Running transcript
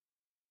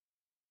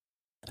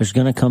there's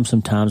going to come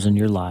some times in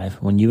your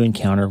life when you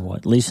encounter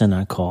what Lisa and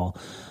I call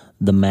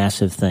the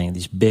massive thing,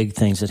 these big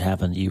things that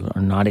happen that you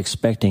are not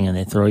expecting, and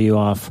they throw your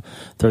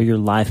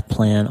life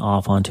plan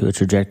off onto a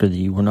trajectory that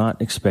you were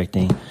not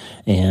expecting,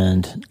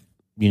 and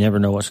you never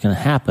know what's going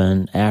to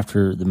happen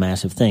after the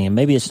massive thing. And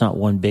maybe it's not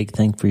one big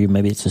thing for you.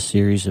 Maybe it's a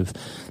series of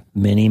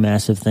many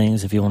massive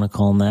things, if you want to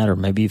call them that, or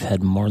maybe you've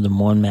had more than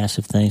one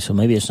massive thing. So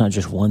maybe it's not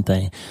just one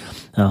thing.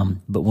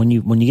 But when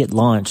you get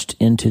launched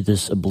into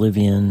this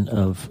oblivion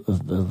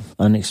of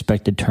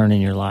unexpected turn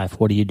in your life,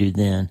 what do you do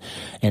then?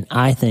 And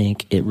I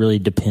think it really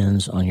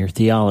depends on your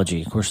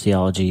theology. Of course,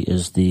 theology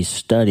is the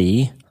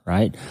study,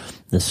 right?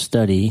 The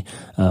study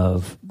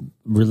of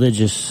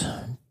religious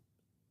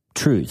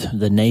truth,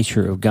 the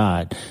nature of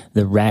God,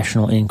 the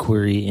rational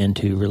inquiry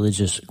into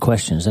religious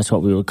questions. That's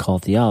what we would call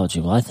theology.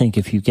 Well, I think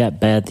if you've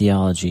got bad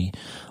theology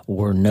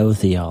or no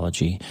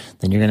theology,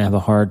 then you're going to have a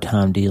hard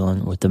time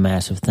dealing with the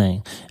massive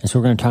thing. And so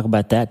we're going to talk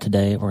about that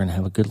today. We're going to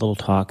have a good little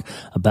talk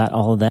about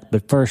all of that.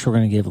 But first, we're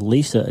going to give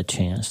Lisa a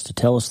chance to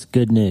tell us the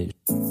good news.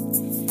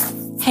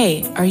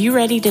 Hey, are you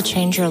ready to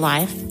change your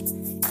life?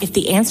 If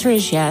the answer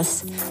is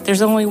yes,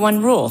 there's only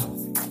one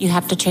rule. You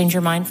have to change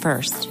your mind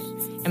first.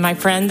 And my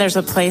friend, there's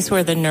a place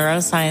where the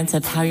neuroscience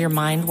of how your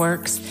mind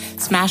works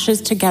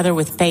smashes together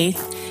with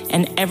faith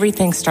and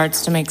everything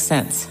starts to make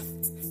sense.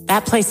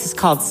 That place is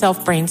called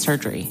self-brain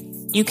surgery.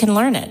 You can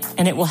learn it,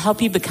 and it will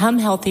help you become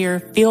healthier,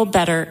 feel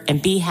better, and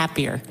be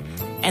happier.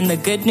 And the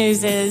good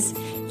news is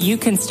you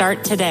can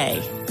start today.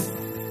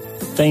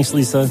 Thanks,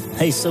 Lisa.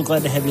 Hey, so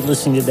glad to have you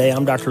listening today.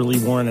 I'm Dr.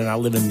 Lee Warren, and I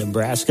live in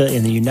Nebraska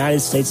in the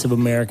United States of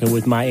America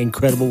with my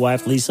incredible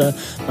wife, Lisa,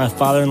 my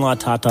father-in-law,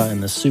 Tata,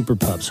 and the super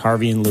pups,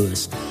 Harvey and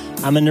Lewis.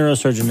 I'm a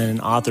neurosurgeon and an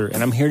author,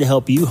 and I'm here to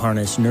help you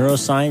harness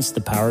neuroscience,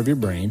 the power of your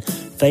brain,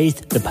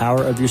 faith, the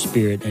power of your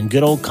spirit, and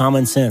good old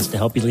common sense to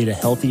help you lead a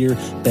healthier,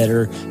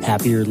 better,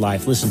 happier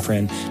life. Listen,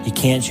 friend, you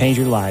can't change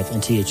your life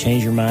until you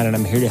change your mind, and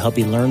I'm here to help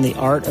you learn the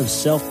art of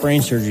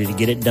self-brain surgery to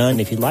get it done.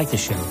 If you like the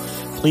show,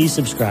 please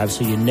subscribe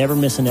so you never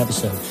miss an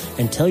episode,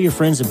 and tell your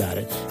friends about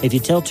it. If you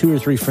tell 2 or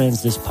 3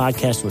 friends this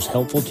podcast was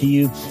helpful to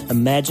you,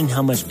 imagine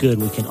how much good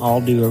we can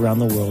all do around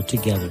the world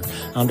together.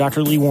 I'm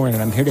Dr. Lee Warren,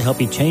 and I'm here to help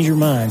you change your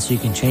mind so you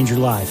can change your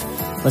life.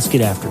 Let's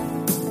get after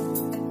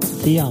it.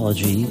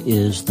 Theology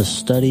is the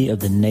study of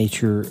the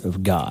nature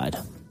of God,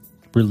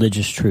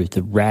 religious truth,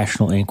 the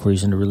rational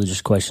inquiries into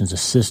religious questions, a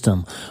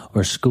system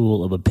or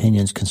school of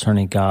opinions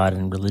concerning God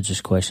and religious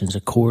questions,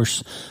 a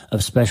course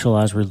of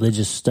specialized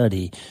religious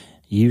study,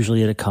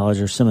 usually at a college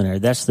or seminary.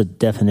 That's the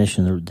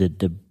definition,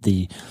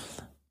 the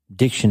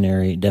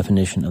dictionary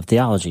definition of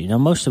theology. Now,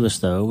 most of us,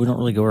 though, we don't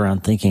really go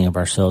around thinking of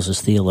ourselves as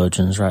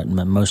theologians, right?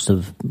 Most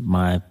of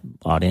my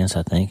audience,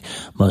 I think,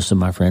 most of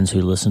my friends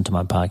who listen to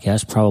my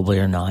podcast probably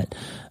are not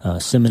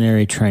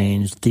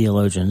seminary-trained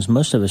theologians.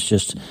 Most of us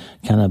just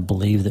kind of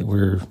believe that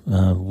we're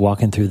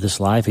walking through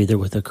this life either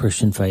with a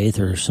Christian faith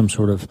or some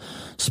sort of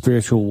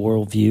spiritual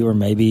worldview, or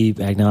maybe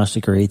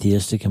agnostic or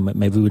atheistic, and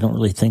maybe we don't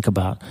really think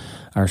about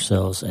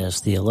ourselves as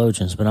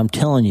theologians. But I'm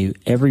telling you,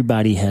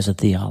 everybody has a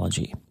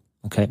theology.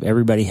 Okay,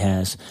 everybody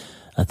has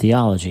a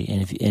theology,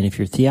 and if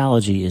your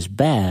theology is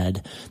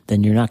bad,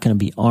 then you're not going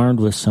to be armed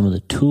with some of the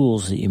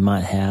tools that you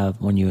might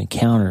have when you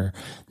encounter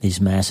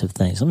these massive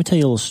things. Let me tell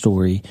you a little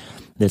story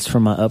that's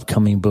from my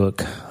upcoming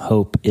book,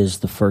 Hope is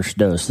the First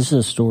Dose. This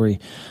is a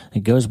story that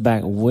goes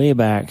back way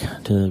back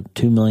to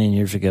 2 million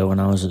years ago when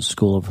I was at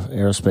School of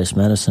Aerospace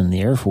Medicine in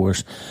the Air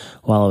Force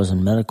while I was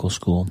in medical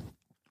school.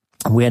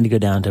 We had to go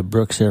down to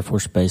Brooks Air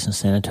Force Base in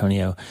San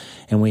Antonio,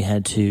 and we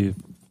had to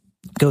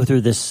go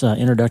through this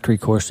introductory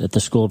course at the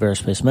School of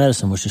Aerospace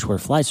Medicine, which is where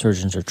flight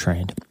surgeons are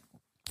trained.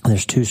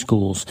 There's 2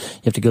 schools.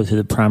 You have to go through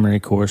the primary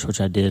course,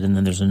 which I did, and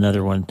then there's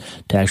another one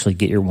to actually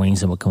get your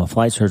wings and become a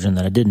flight surgeon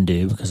that I didn't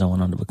do because I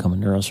went on to become a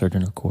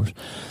neurosurgeon, of course.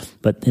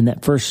 But in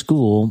that first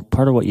school,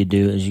 part of what you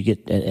do is you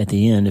get, at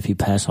the end, if you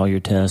pass all your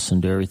tests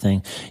and do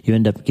everything, you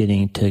end up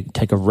getting to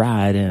take a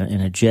ride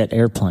in a jet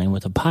airplane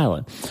with a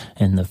pilot.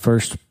 And the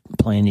first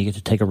plane you get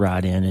to take a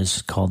ride in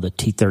is called the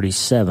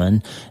T-37,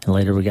 and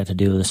later we got to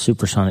do the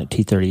supersonic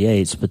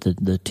T-38s, but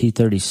the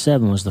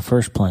T-37 was the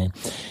first plane.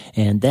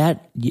 And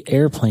that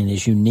airplane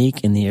is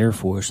unique in the Air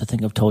Force. I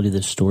think I've told you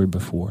this story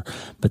before,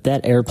 but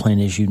that airplane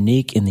is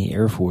unique in the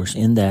Air Force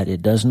in that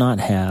it does not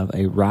have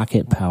a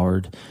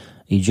rocket-powered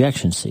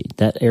ejection seat.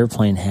 That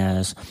airplane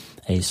has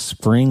a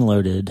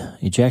spring-loaded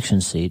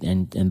ejection seat,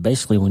 and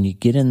basically when you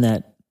get in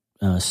that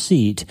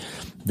seat,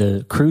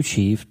 the crew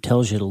chief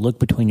tells you to look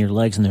between your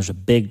legs, and there's a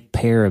big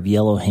pair of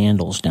yellow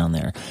handles down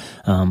there.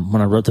 When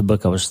I wrote the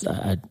book,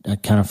 I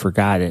kind of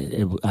forgot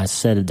it. I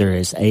said there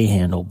is a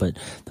handle, but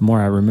the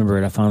more I remember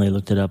it, I finally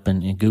looked it up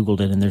and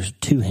Googled it, and there's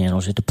 2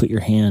 handles. You have to put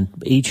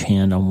each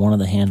hand on one of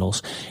the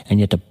handles, and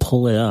you have to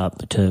pull it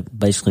up to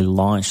basically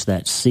launch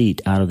that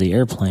seat out of the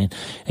airplane.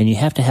 And you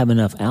have to have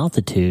enough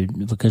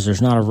altitude because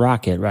there's not a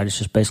rocket, right? It's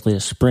just basically a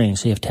spring.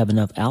 So you have to have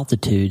enough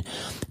altitude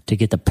to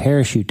get the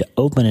parachute to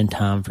open in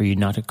time for you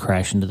not to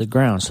crash into the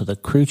ground. So the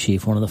crew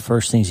chief, one of the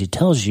first things he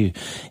tells you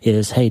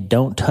is, hey,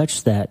 don't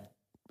touch that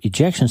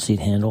ejection seat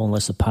handle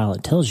unless the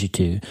pilot tells you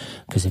to,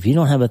 because if you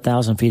don't have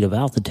 1,000 feet of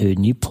altitude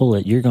and you pull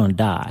it, you're going to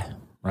die,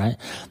 right?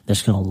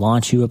 That's going to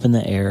launch you up in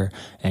the air,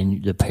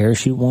 and the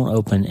parachute won't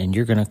open, and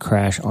you're going to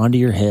crash onto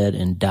your head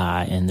and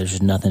die, and there's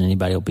just nothing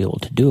anybody will be able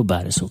to do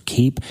about it. So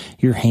keep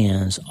your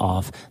hands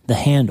off the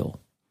handle,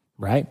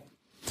 right?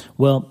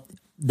 Well,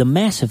 the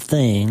massive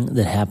thing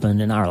that happened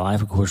in our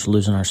life, of course,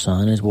 losing our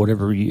son, is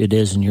whatever it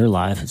is in your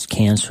life. It's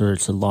cancer,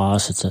 it's a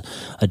loss, it's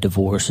a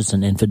divorce, it's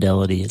an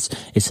infidelity,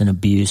 it's an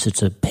abuse,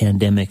 it's a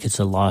pandemic, it's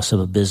a loss of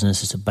a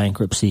business, it's a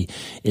bankruptcy,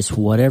 it's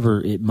whatever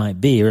it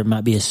might be, or it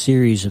might be a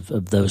series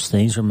of those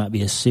things, or it might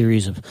be a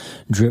series of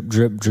drip,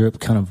 drip, drip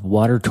kind of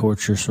water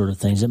torture sort of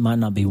things. It might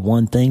not be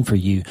one thing for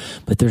you,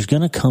 but there's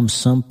going to come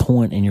some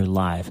point in your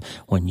life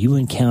when you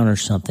encounter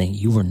something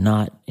you were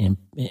not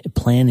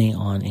planning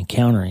on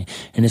encountering,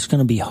 and it's going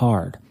to be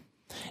hard.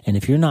 And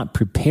if you're not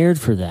prepared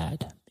for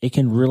that, it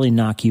can really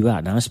knock you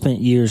out. Now, I spent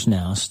years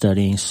now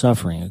studying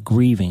suffering,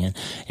 grieving,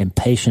 and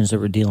patients that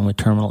were dealing with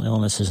terminal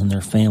illnesses and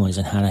their families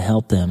and how to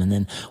help them. And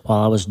then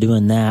while I was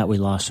doing that, we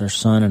lost our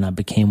son, and I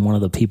became one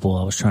of the people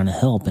I was trying to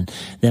help. And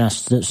then I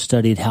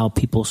studied how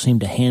people seem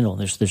to handle.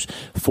 There's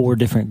 4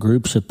 different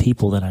groups of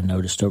people that I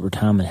noticed over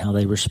time and how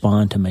they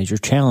respond to major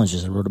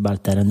challenges. I wrote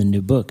about that in the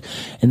new book.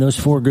 And those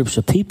 4 groups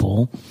of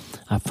people,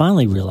 I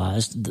finally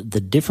realized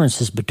the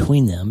differences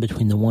between them,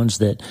 between the ones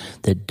that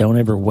don't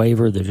ever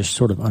waver, they're just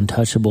sort of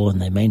untouchable,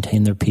 and they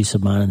maintain their peace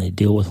of mind, and they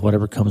deal with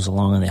whatever comes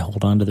along, and they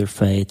hold on to their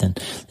faith, and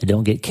they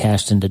don't get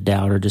cast into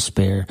doubt or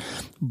despair.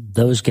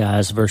 Those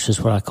guys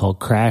versus what I call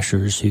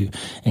crashers, who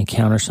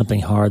encounter something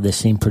hard, they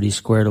seem pretty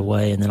squared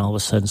away, and then all of a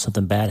sudden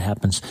something bad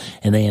happens,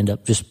 and they end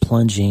up just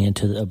plunging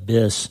into the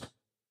abyss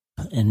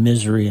and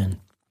misery and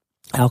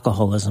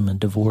alcoholism and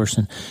divorce,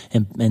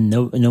 and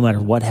no matter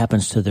what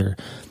happens to their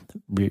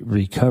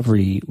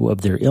recovery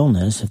of their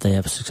illness, if they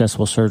have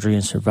successful surgery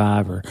and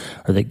survive, or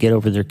they get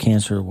over their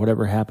cancer, or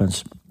whatever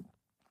happens,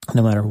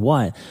 no matter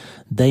what,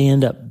 they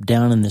end up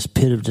down in this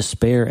pit of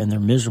despair, and they're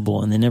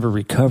miserable, and they never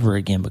recover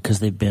again because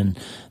they've been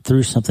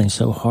through something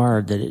so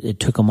hard that it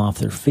took them off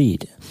their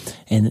feet.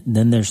 And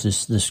then there's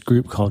this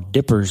group called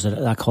dippers,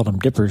 that I called them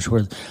dippers,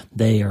 where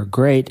they are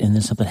great, and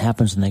then something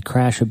happens and they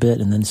crash a bit,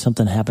 and then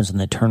something happens and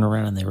they turn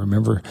around and they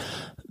remember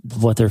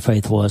what their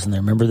faith was, and they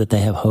remember that they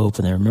have hope,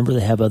 and they remember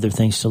they have other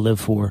things to live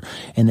for,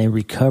 and they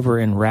recover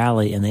and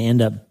rally, and they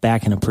end up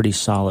back in a pretty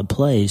solid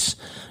place,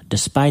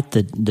 despite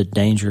the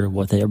danger of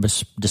what they are,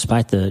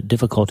 despite the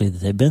difficulty that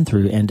they've been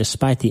through, and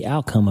despite the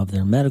outcome of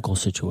their medical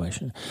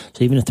situation.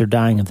 So even if they're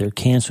dying of their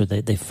cancer,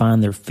 they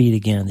find their feet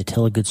again, and they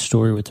tell a good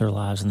story with their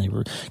lives, and they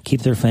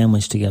keep their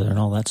families together and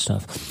all that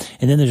stuff.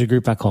 And then there's a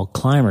group I call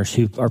climbers,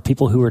 who are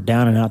people who were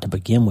down and out to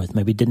begin with,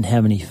 maybe didn't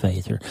have any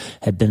faith, or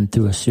had been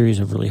through a series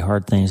of really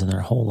hard things in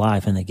their whole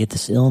life, and they get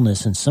this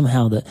illness, and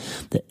somehow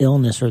the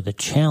illness or the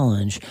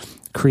challenge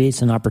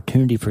creates an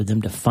opportunity for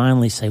them to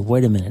finally say,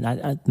 wait a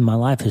minute, my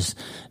life is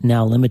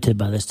now limited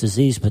by this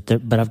disease, but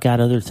I've got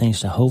other things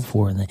to hope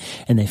for,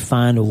 and they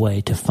find a way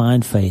to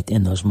find faith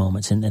in those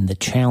moments, and the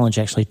challenge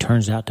actually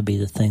turns out to be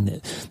the thing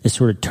that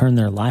sort of turned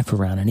their life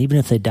around. And even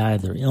if they die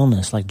of their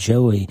illness, like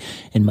Joey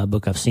in my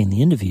book, I've seen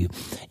the interview,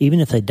 even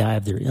if they die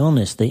of their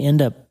illness, they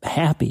end up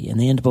happy, and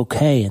they end up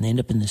okay, and they end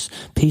up in this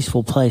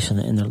peaceful place,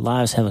 and their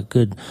lives have a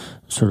good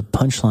sort of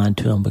punchline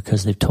to them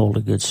because they've told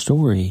a good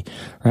story,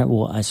 right?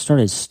 Well, I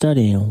started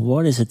studying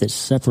what is it that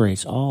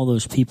separates all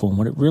those people, and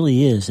what it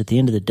really is at the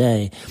end of the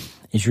day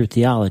is your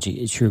theology.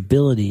 It's your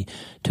ability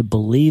to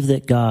believe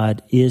that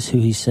God is who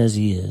he says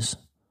he is.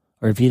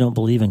 Or if you don't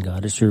believe in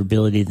God, it's your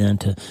ability then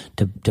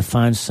to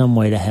find some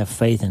way to have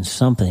faith in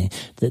something,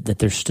 that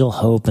there's still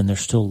hope, and there's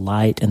still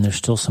light, and there's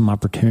still some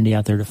opportunity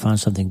out there to find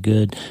something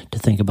good to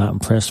think about and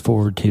press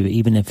forward to,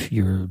 even if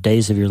your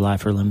days of your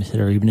life are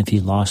limited, or even if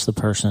you lost the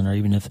person, or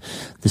even if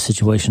the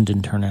situation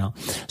didn't turn out.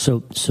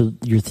 So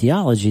your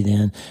theology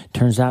then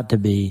turns out to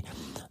be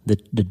the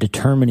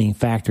determining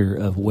factor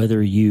of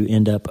whether you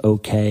end up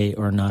okay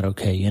or not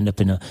okay. You end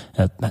up in a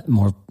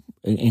more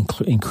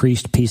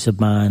increased peace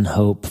of mind,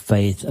 hope,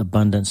 faith,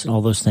 abundance,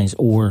 all those things,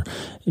 or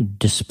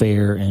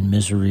despair and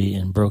misery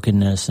and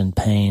brokenness and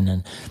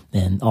pain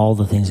and all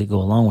the things that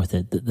go along with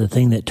it. The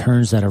thing that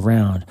turns that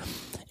around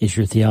is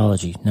your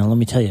theology. Now, let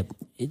me tell you,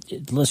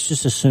 let's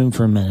just assume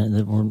for a minute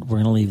that we're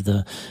going to leave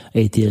the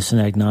atheists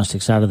and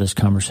agnostics out of this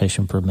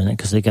conversation for a minute,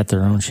 because they got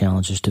their own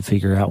challenges to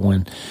figure out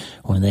when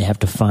they have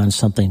to find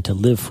something to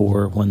live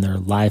for when their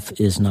life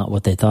is not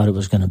what they thought it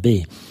was going to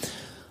be.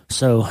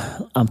 So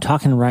I'm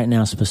talking right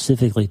now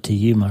specifically to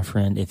you, my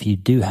friend. If you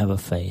do have a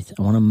faith,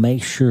 I want to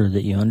make sure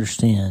that you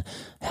understand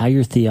how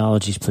your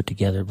theology is put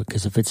together,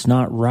 because if it's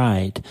not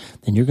right,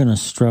 then you're going to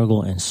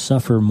struggle and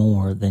suffer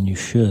more than you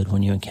should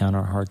when you encounter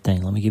a hard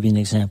thing. Let me give you an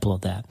example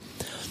of that.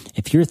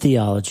 If your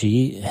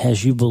theology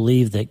has you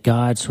believe that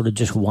God sort of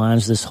just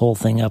winds this whole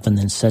thing up and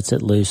then sets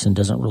it loose and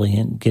doesn't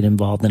really get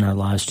involved in our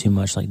lives too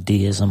much, like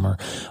deism, or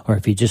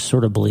if you just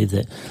sort of believe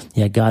that,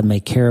 yeah, God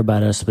may care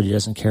about us, but he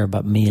doesn't care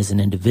about me as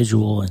an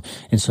individual.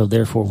 And so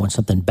therefore, when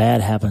something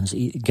bad happens,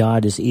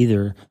 God is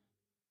either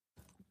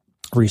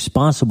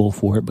responsible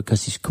for it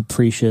because he's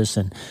capricious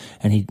and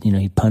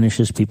he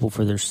punishes people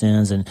for their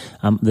sins, and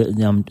I'm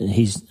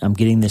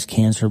getting this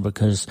cancer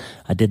because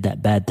I did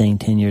that bad thing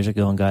 10 years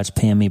ago and God's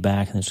paying me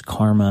back, and there's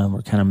karma, and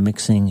we're kind of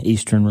mixing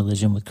Eastern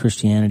religion with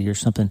Christianity or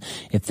something.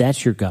 If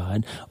that's your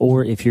God,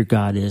 or if your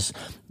God is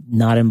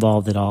not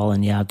involved at all,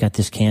 and I've got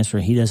this cancer,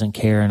 he doesn't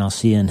care, and I'll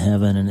see you in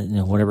heaven,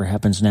 and whatever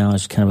happens now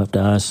is kind of up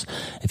to us.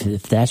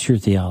 If that's your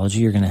theology,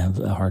 you're going to have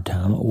a hard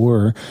time.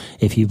 Or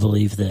if you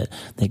believe that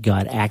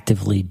God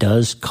actively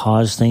does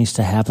cause things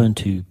to happen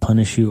to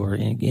punish you or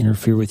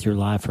interfere with your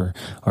life,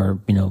 or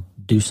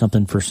do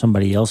something for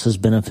somebody else's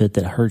benefit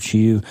that hurts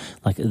you,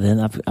 then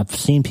I've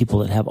seen people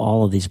that have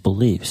all of these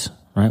beliefs.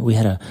 Right? We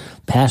had a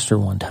pastor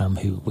one time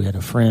we had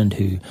a friend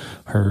who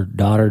her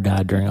daughter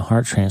died during a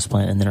heart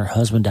transplant, and then her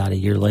husband died a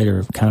year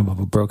later, kind of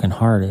a broken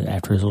heart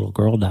after his little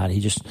girl died. He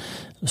just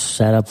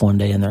sat up one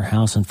day in their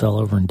house and fell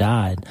over and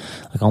died,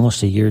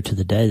 almost a year to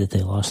the day that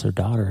they lost their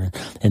daughter.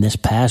 And this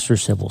pastor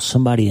said, well,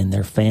 somebody in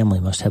their family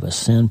must have a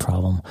sin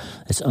problem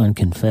that's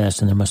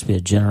unconfessed, and there must be a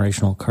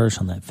generational curse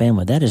on that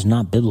family. That is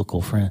not biblical,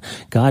 friend.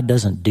 God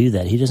doesn't do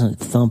that. He doesn't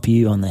thump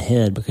you on the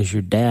head because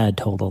your dad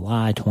told a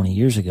lie 20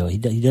 years ago. He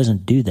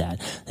doesn't do that.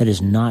 That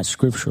is not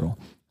scriptural.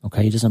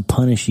 Okay, he doesn't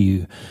punish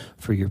you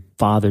for your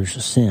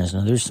father's sins.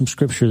 Now, there's some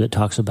scripture that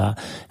talks about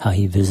how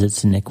he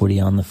visits iniquity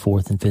on the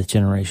fourth and fifth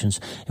generations.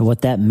 And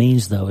what that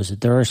means, though, is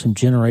that there are some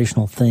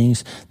generational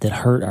things that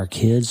hurt our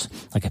kids.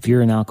 Like if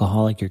you're an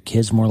alcoholic, your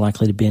kid's more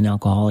likely to be an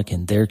alcoholic,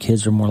 and their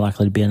kids are more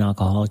likely to be an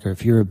alcoholic. Or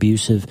if you're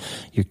abusive,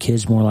 your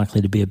kid's more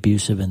likely to be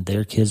abusive, and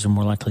their kids are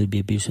more likely to be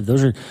abusive.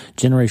 Those are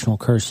generational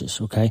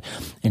curses, okay?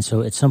 And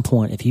so at some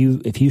point, if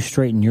you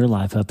straighten your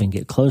life up and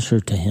get closer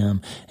to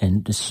him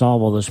and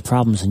solve all those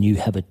problems, and you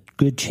have a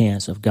good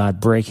chance of God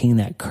breaking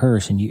that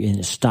curse, and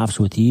it stops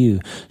with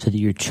you, so that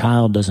your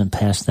child doesn't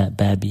pass that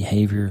bad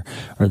behavior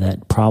or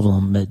that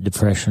problem, that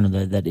depression,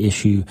 or that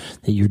issue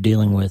that you're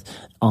dealing with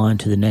on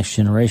to the next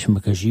generation,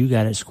 because you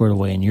got it squared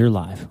away in your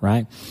life,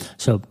 right?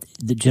 So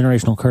the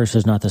generational curse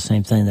is not the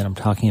same thing that I'm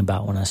talking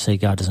about when I say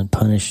God doesn't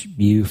punish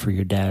you for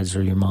your dad's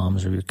or your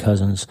mom's or your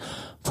cousin's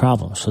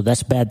problems. So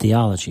that's bad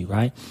theology,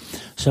 right?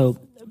 So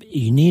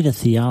you need a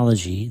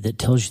theology that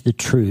tells you the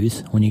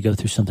truth when you go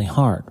through something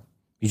hard.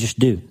 You just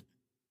do.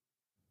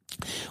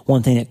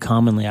 One thing that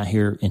commonly I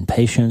hear in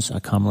patients, I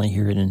commonly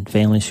hear it in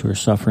families who are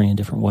suffering in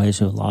different ways,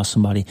 who have lost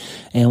somebody.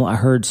 And I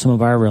heard some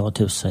of our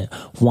relatives say,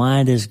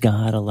 why does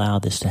God allow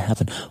this to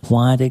happen?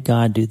 Why did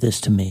God do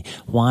this to me?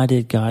 Why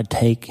did God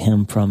take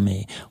him from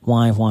me?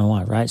 Why,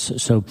 right?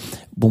 So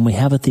when we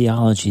have a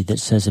theology that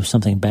says if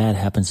something bad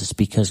happens, it's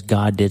because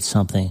God did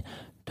something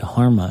to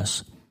harm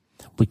us,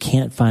 we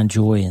can't find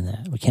joy in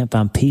that. We can't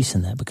find peace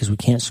in that, because we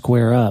can't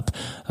square up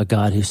a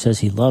God who says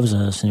he loves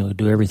us and he would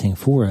do everything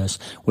for us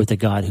with a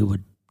God who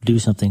would do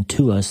something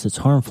to us that's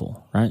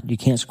harmful, right? You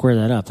can't square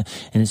that up.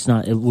 And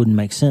it wouldn't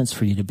make sense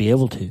for you to be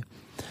able to.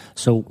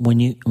 So when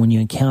you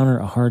encounter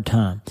a hard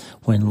time,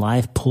 when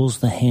life pulls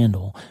the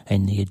handle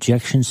and the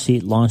ejection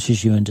seat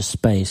launches you into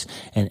space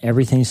and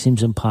everything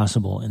seems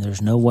impossible and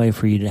there's no way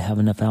for you to have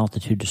enough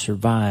altitude to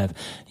survive,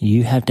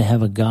 you have to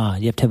have a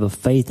God. You have to have a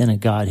faith in a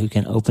God who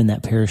can open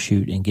that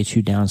parachute and get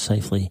you down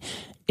safely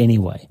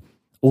anyway.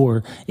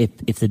 Or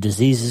if the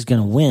disease is going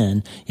to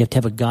win, you have to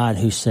have a God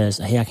who says,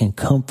 hey, I can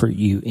comfort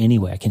you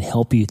anyway. I can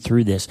help you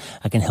through this.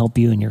 I can help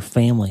you and your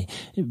family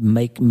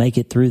make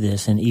it through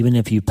this. And even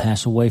if you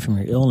pass away from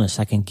your illness,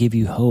 I can give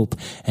you hope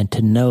and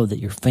to know that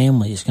your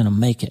family is going to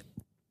make it.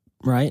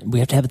 Right? We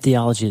have to have a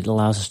theology that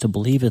allows us to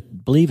believe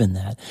in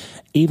that,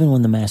 even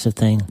when the massive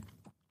thing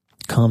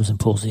comes and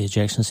pulls the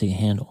ejection seat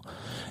handle.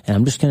 And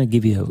I'm just going to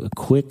give you a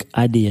quick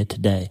idea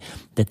today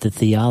that the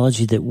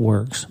theology that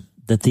works,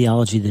 the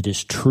theology that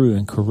is true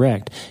and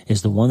correct,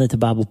 is the one that the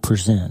Bible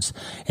presents.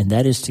 And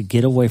that is to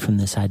get away from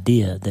this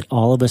idea that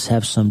all of us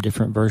have some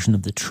different version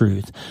of the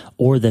truth,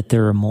 or that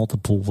there are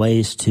multiple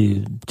ways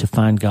to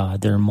find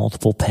God. There are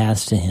multiple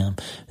paths to him.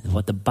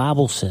 What the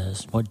Bible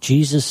says, what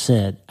Jesus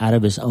said out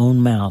of his own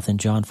mouth in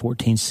John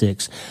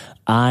 14:6,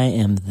 I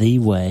am the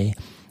way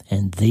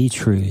and the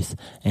truth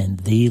and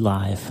the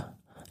life.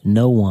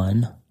 No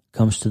one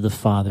comes to the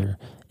Father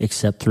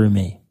except through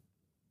me.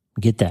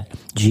 Get that.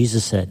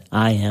 Jesus said,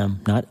 I am,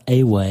 not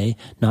a way,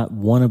 not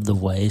one of the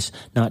ways,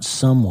 not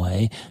some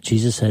way.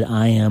 Jesus said,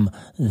 I am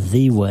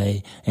the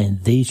way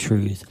and the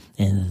truth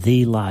and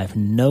the life.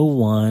 No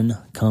one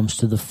comes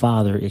to the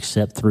Father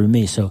except through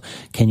me. So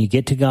can you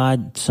get to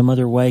God some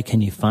other way? Can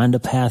you find a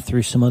path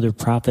through some other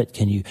prophet?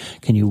 Can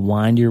you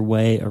wind your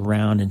way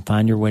around and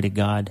find your way to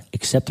God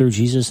except through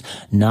Jesus?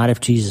 Not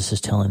if Jesus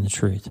is telling the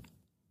truth.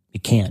 You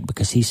can't,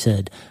 because he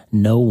said,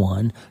 no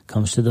one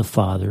comes to the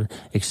Father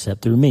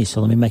except through me. So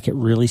let me make it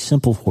really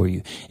simple for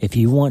you. If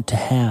you want to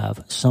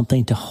have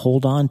something to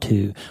hold on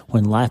to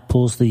when life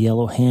pulls the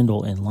yellow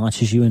handle and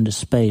launches you into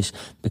space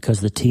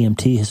because the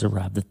TMT has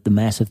arrived, that the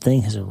massive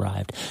thing has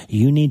arrived,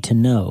 you need to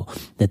know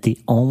that the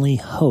only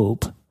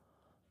hope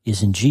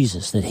is in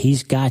Jesus, that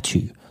he's got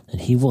you,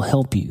 that he will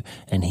help you,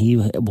 and he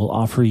will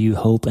offer you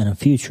hope and a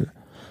future.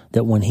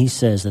 that when he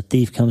says the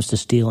thief comes to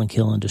steal and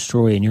kill and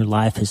destroy, and your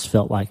life has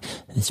felt like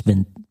it's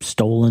been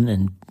stolen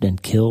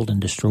and killed and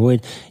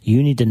destroyed,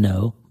 you need to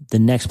know the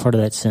next part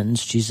of that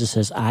sentence. Jesus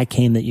says, I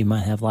came that you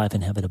might have life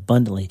and have it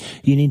abundantly.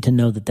 You need to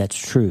know that that's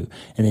true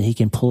and that he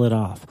can pull it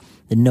off,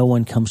 that no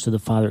one comes to the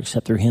Father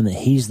except through him, that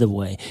he's the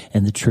way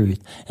and the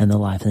truth and the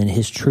life. And then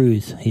his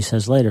truth, he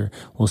says later,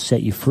 will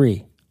set you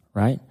free,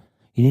 right?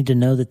 You need to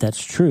know that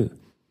that's true.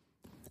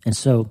 And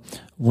so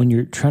when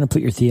you're trying to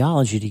put your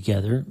theology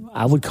together,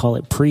 I would call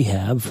it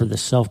prehab for the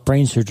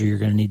self-brain surgery you're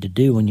going to need to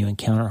do when you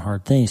encounter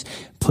hard things.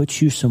 Put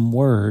you some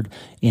word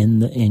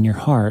in your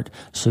heart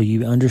so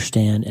you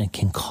understand and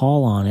can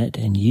call on it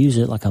and use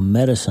it like a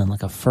medicine,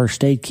 like a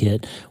first aid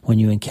kit when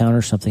you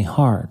encounter something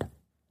hard.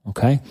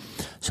 Okay?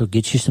 So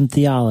get you some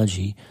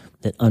theology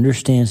that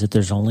understands that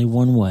there's only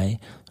one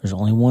way, there's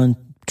only one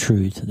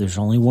truth, there's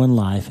only one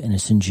life, and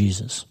it's in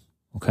Jesus.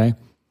 Okay?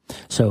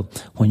 So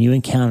when you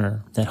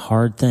encounter that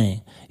hard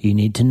thing, you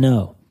need to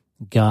know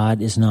God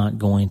is not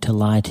going to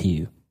lie to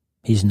you.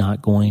 He's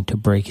not going to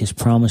break his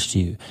promise to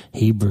you.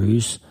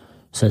 Hebrews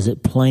says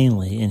it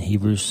plainly in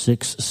Hebrews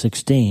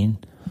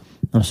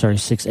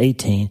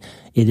 6:18.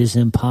 It is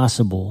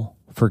impossible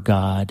for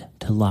God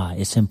to lie.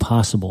 It's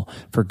impossible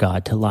for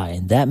God to lie.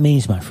 And that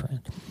means, my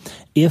friend,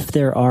 if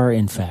there are,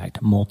 in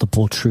fact,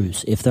 multiple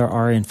truths, if there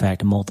are, in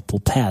fact, multiple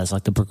paths,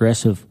 like the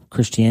progressive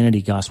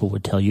Christianity gospel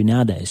would tell you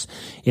nowadays,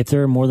 if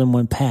there are more than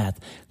one path,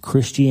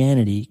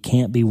 Christianity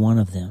can't be one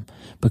of them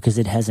because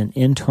it has an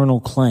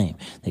internal claim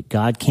that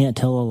God can't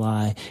tell a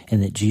lie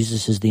and that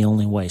Jesus is the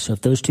only way. So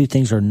if those two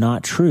things are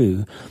not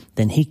true,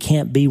 then he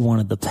can't be one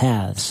of the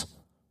paths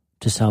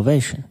to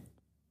salvation,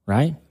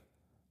 right?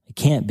 It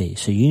can't be.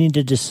 So you need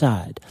to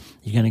decide.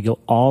 You're going to go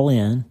all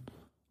in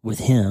with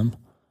him,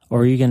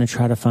 or are you going to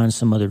try to find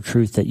some other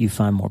truth that you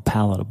find more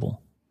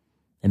palatable?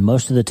 And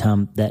most of the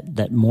time,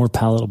 that more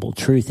palatable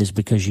truth is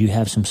because you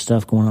have some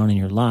stuff going on in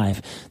your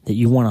life that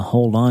you want to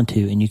hold on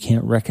to, and you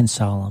can't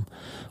reconcile them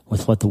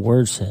with what the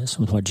Word says,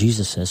 with what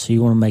Jesus says. So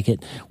you want to make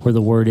it where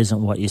the Word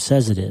isn't what you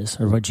says it is,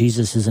 or what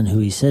Jesus isn't who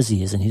he says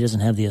he is, and he doesn't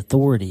have the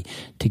authority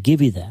to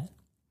give you that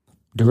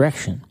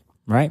direction,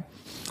 right?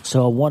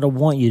 So what I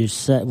want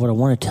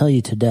to tell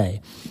you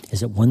today is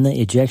that when the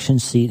ejection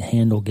seat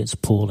handle gets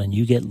pulled and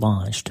you get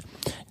launched,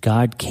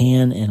 God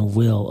can and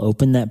will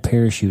open that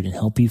parachute and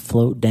help you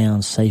float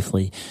down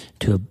safely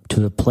to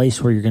a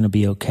place where you're going to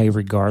be okay,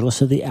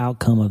 regardless of the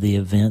outcome of the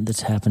event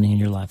that's happening in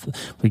your life,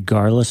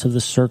 regardless of the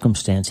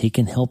circumstance. He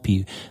can help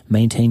you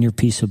maintain your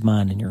peace of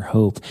mind and your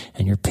hope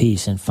and your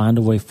peace and find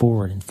a way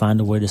forward and find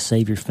a way to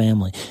save your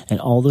family and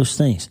all those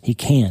things. He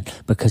can,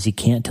 because he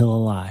can't tell a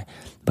lie,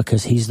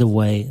 because he's the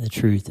way, the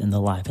truth, and the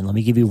life. And let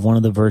me give you one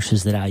of the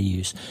verses that I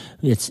use.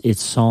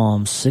 It's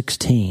Psalm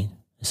 16.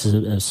 This is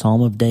a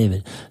Psalm of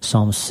David,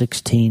 Psalm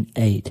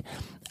 16:8.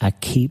 I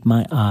keep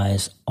my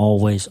eyes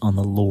always on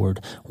the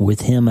Lord. With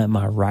him at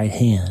my right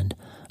hand,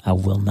 I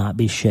will not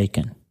be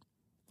shaken.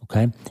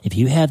 Okay? If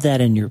you have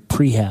that in your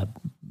prehab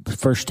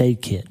first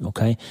aid kit,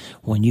 okay?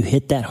 When you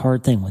hit that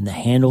hard thing, when the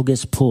handle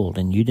gets pulled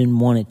and you didn't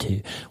want it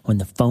to, when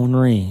the phone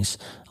rings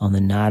on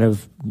the night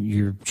of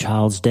your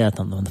child's death,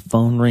 when the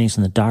phone rings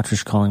and the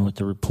doctor's calling with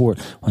the report,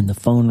 when the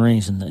phone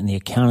rings and the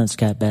accountant's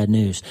got bad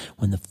news,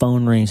 when the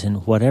phone rings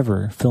and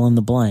whatever, fill in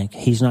the blank,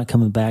 he's not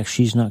coming back,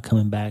 she's not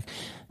coming back,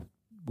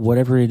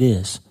 whatever it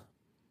is,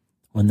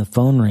 when the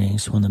phone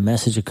rings, when the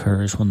message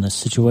occurs, when the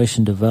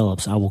situation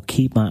develops, I will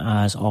keep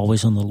my eyes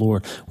always on the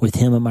Lord. With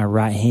him at my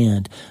right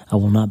hand, I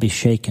will not be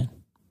shaken.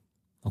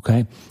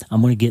 Okay?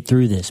 I'm going to get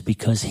through this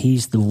because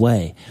he's the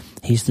way.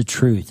 He's the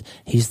truth.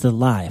 He's the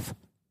life.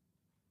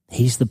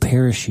 He's the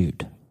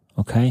parachute.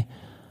 Okay?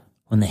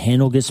 When the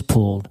handle gets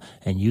pulled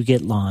and you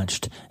get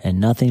launched and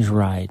nothing's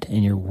right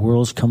and your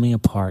world's coming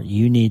apart,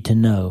 you need to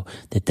know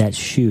that that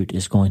chute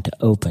is going to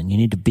open. You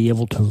need to be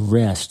able to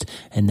rest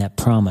in that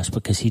promise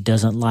because he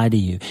doesn't lie to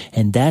you.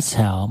 And that's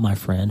how, my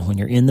friend, when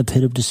you're in the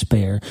pit of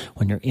despair,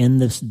 when you're in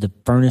the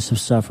furnace of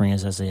suffering,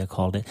 as Isaiah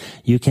called it,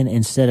 you can,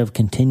 instead of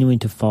continuing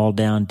to fall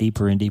down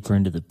deeper and deeper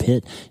into the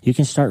pit, you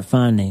can start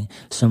finding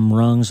some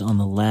rungs on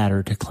the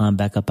ladder to climb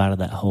back up out of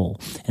that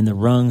hole. And the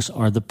rungs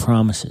are the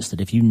promises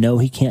that if you know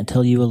he can't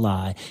tell you a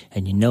lie,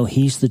 and you know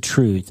he's the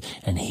truth,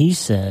 and he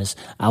says,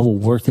 I will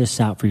work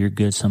this out for your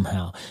good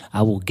somehow.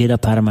 I will get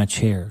up out of my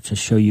chair to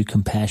show you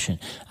compassion.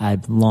 I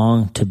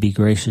long to be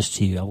gracious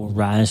to you. I will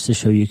rise to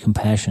show you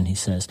compassion, he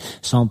says.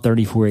 Psalm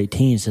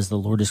 34:18 says, the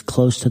Lord is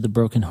close to the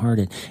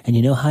brokenhearted. And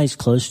you know how he's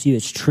close to you?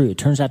 It's true. It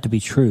turns out to be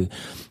true.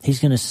 He's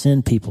going to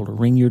send people to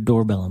ring your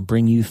doorbell and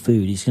bring you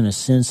food. He's going to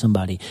send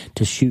somebody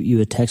to shoot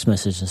you a text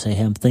message and say,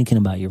 hey, I'm thinking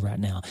about you right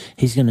now.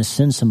 He's going to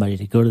send somebody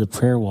to go to the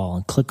prayer wall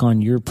and click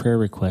on your prayer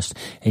request,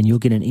 and you'll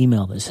get an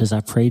email that says,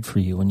 I prayed for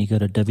you when you go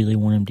to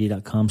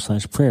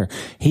wleewarrenmd.com/prayer.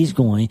 He's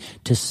going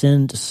to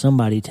send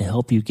somebody to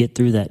help you get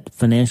through that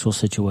financial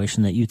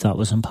situation that you thought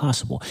was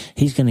impossible.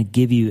 He's going to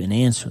give you an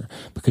answer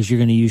because you're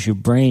going to use your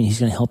brain. He's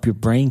going to help your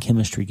brain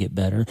chemistry get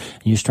better,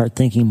 and you start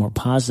thinking more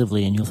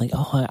positively, and you'll think,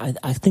 oh,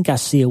 I think I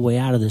see a way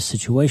out of this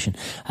situation.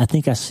 I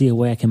think I see a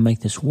way I can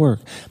make this work.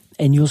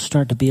 And you'll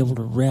start to be able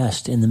to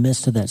rest in the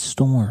midst of that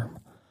storm.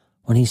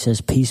 when he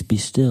says, peace be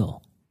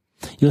still.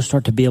 You'll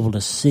start to be able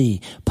to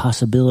see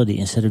possibility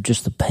instead of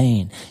just the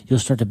pain. You'll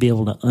start to be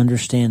able to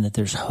understand that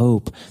there's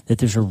hope, that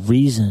there's a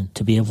reason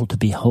to be able to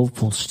be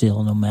hopeful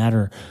still, no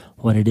matter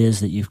what it is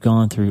that you've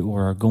gone through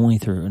or are going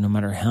through, no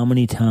matter how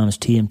many times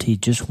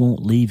TMT just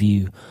won't leave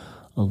you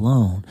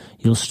alone.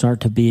 You'll start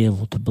to be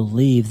able to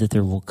believe that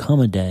there will come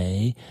a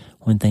day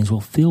when things will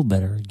feel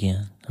better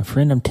again. And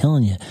friend, I'm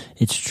telling you,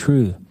 it's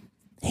true.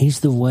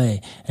 He's the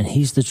way, and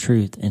he's the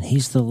truth, and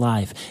he's the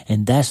life.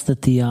 And that's the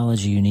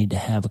theology you need to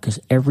have, because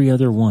every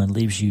other one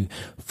leaves you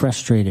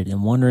frustrated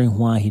and wondering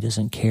why he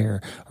doesn't care,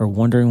 or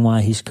wondering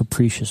why he's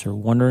capricious, or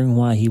wondering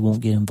why he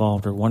won't get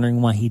involved, or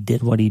wondering why he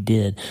did what he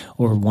did,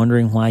 or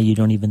wondering why you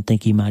don't even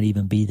think he might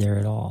even be there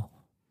at all.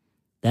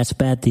 That's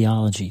bad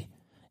theology.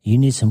 You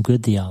need some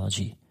good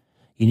theology.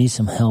 You need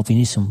some help. You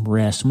need some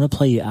rest. I'm going to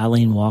play you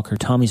Eileen Walker.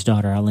 Tommy's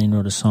daughter, Eileen,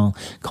 wrote a song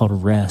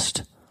called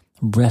Rest.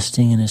 I'm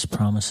resting in his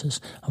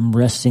promises. I'm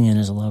resting in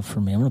his love for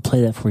me. I'm going to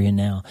play that for you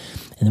now.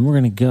 And then we're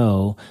going to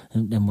go,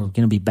 and we're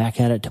going to be back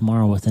at it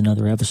tomorrow with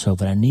another episode.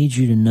 But I need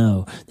you to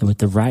know that with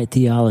the right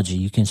theology,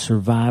 you can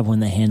survive when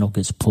the handle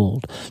gets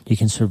pulled. You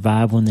can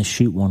survive when the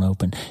chute won't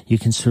open. You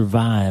can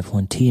survive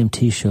when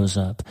TMT shows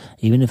up,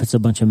 even if it's a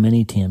bunch of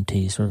mini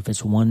TMTs, or if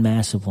it's one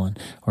massive one,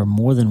 or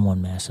more than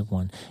one massive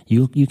one.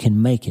 You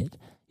can make it.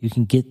 You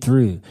can get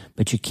through,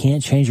 but you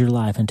can't change your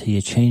life until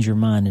you change your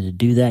mind. And to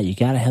do that, you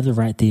got to have the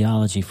right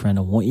theology, friend.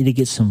 I want you to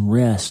get some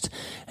rest,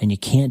 and you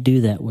can't do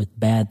that with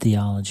bad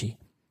theology.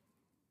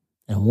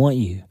 And I want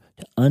you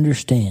to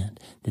understand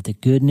that the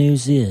good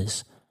news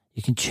is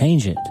you can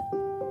change it,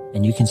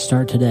 and you can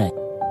start today.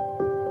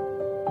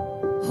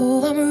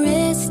 Oh, I'm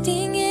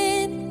resting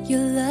in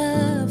your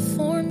love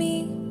for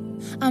me.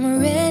 I'm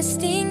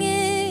resting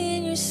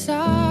in your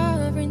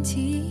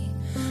sovereignty.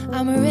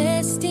 I'm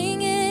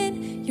resting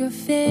in your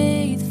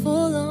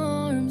faithful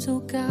arms,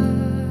 oh God.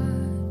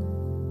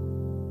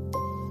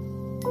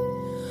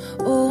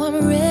 Oh,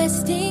 I'm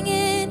resting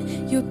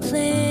in your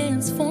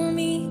plans for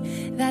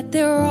me, that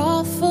they're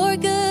all for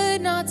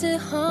good, not to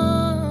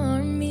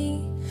harm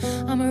me.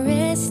 I'm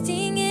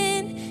resting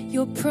in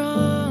your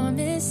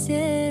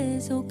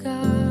promises, oh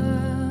God.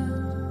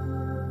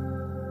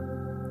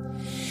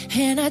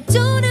 And I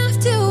don't have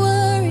to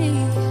worry,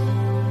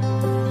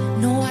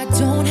 no, I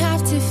don't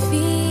have to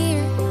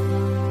fear,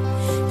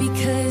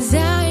 because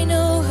I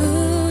know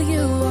who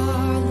you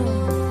are,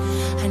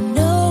 Lord. I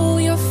know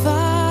your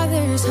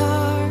Father's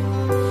heart.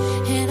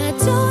 And I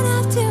don't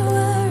have to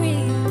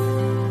worry,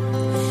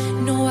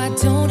 no, I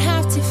don't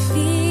have to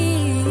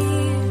fear,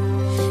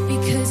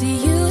 because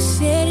you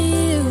said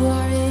you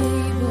are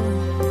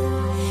able,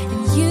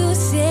 and you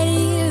said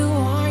you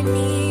are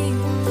near.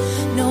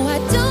 No, I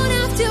don't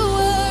have to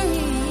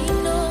worry,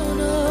 no,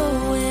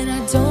 no, and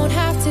I don't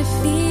have to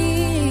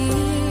fear,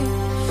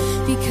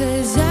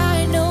 because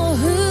I know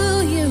who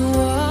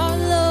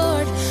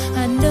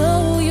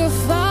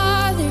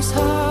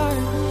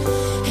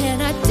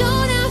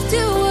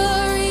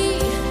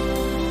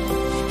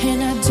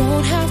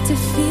to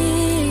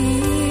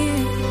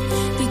fear,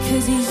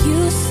 because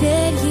you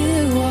said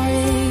you are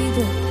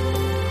able,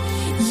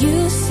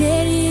 you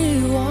said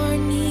you are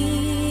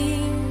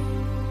near.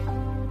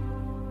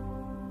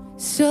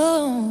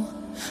 So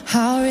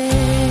how rest,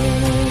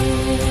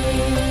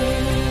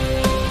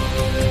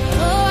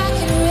 oh, I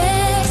can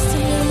rest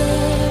in your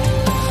love,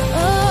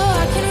 oh,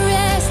 I can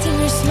rest in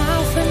your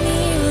smile for me,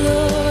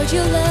 Lord,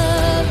 you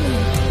love me.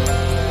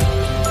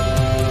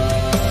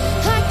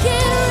 I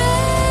can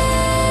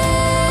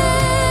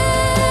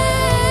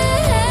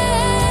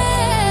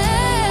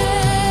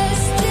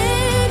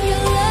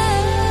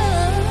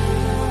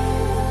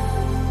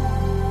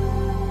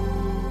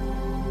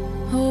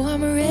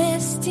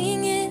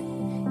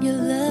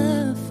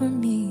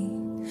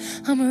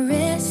I'm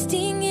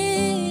resting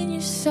in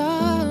your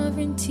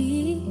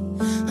sovereignty.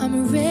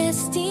 I'm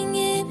resting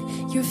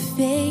in your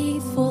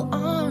faithful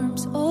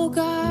arms, oh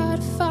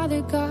God,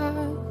 Father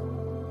God.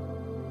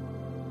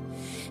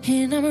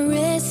 And I'm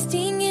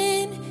resting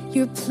in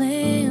your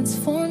plans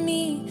for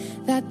me,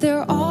 that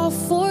they're all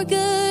for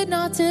good,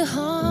 not to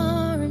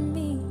harm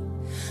me.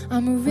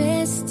 I'm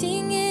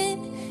resting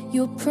in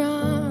your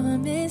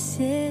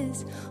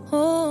promises,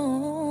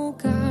 oh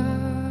God.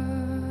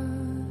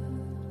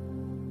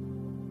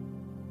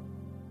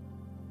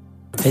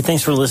 Hey,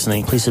 thanks for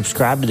listening. Please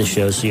subscribe to the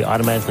show so you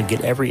automatically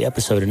get every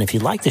episode. And if you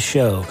like the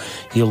show,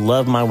 you'll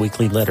love my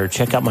weekly letter.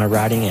 Check out my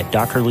writing at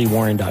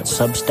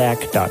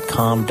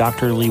drleewarren.substack.com,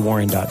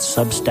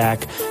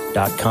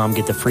 drleewarren.substack.com.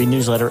 Get the free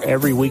newsletter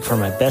every week for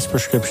my best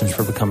prescriptions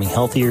for becoming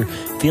healthier,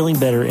 feeling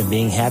better, and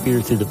being happier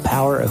through the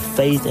power of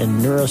faith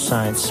and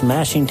neuroscience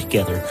smashing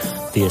together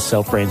via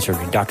self-brain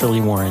surgery.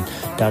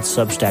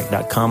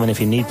 drleewarren.substack.com. And if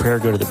you need prayer,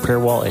 go to the prayer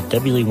wall at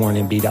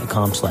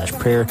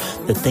wleewarrenmd.com/prayer.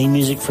 The theme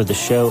music for the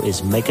show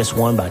is Make Us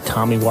One 1 by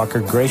Tommy Walker,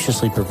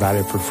 graciously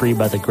provided for free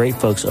by the great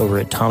folks over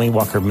at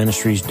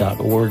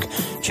TommyWalkerMinistries.org.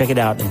 Check it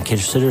out and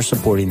consider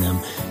supporting them.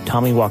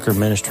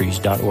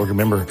 TommyWalkerMinistries.org.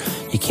 Remember,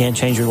 you can't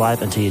change your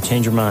life until you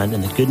change your mind,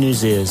 and the good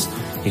news is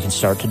you can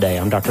start today.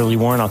 I'm Dr. Lee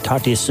Warren. I'll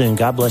talk to you soon.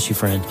 God bless you,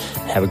 friend.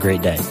 Have a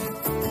great day.